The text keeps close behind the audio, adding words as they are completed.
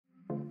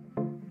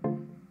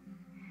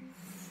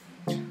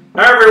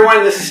Hi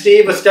everyone, this is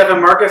Steve with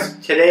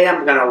SteffenMarkkus. Today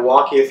I'm going to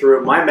walk you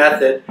through my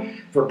method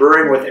for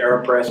brewing with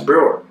AeroPress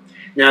Brewer.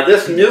 Now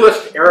this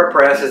newest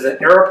AeroPress is an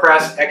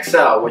AeroPress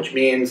XL, which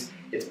means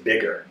it's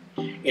bigger.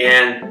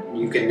 And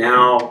you can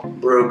now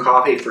brew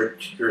coffee for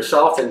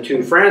yourself and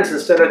two friends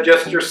instead of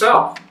just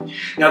yourself.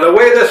 Now the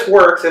way this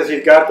works is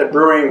you've got the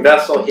brewing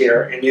vessel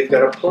here and you've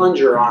got a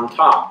plunger on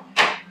top.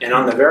 And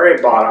on the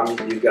very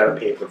bottom you've got a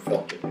paper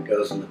filter that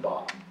goes in the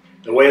bottom.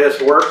 The way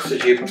this works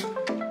is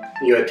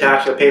you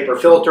attach the paper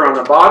filter on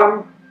the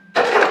bottom,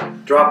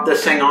 drop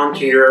this thing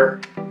onto your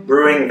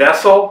brewing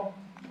vessel,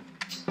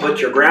 put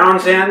your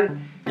grounds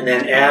in, and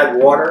then add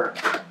water.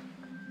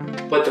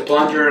 Put the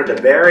plunger at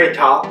the very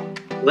top,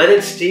 let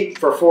it steep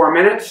for 4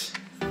 minutes,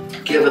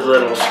 give it a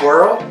little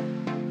swirl,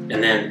 and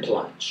then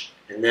plunge.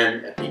 And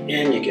then at the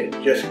end you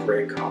get just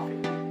great coffee.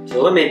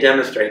 So let me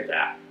demonstrate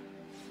that.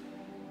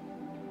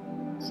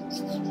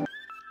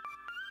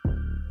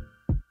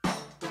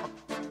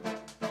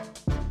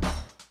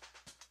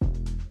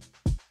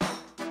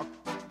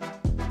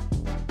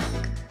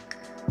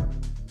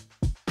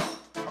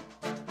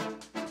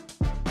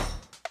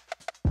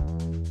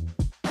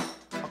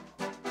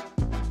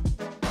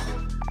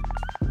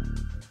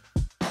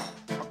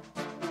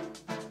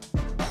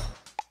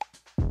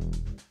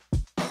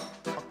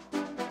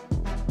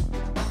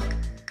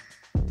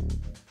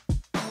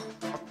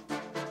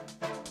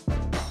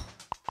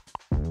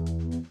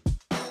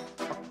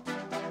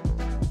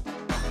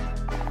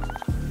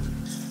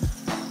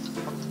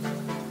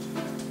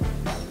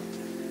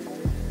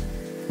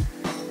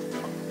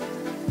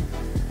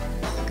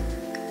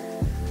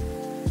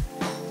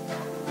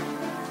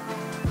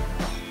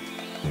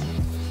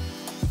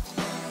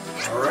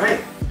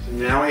 Alright, so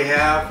now we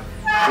have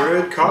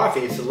brewed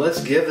coffee, so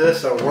let's give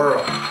this a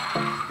whirl.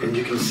 And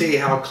you can see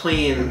how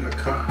clean a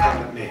cup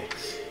it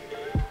makes.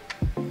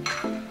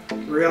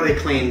 Really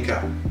clean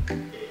cup.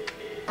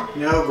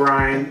 No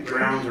grounds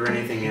or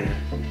anything in it.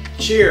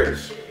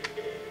 Cheers!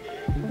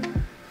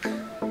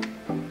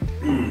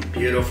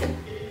 Beautiful.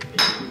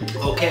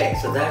 Okay,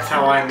 so that's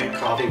how I make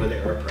coffee with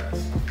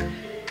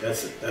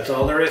AeroPress. That's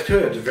all there is to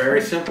it. It's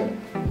very simple.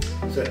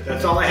 So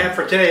that's all I have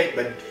for today,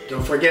 but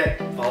don't forget,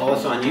 follow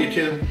us on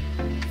YouTube,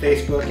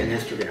 Facebook, and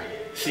Instagram.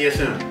 See you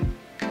soon.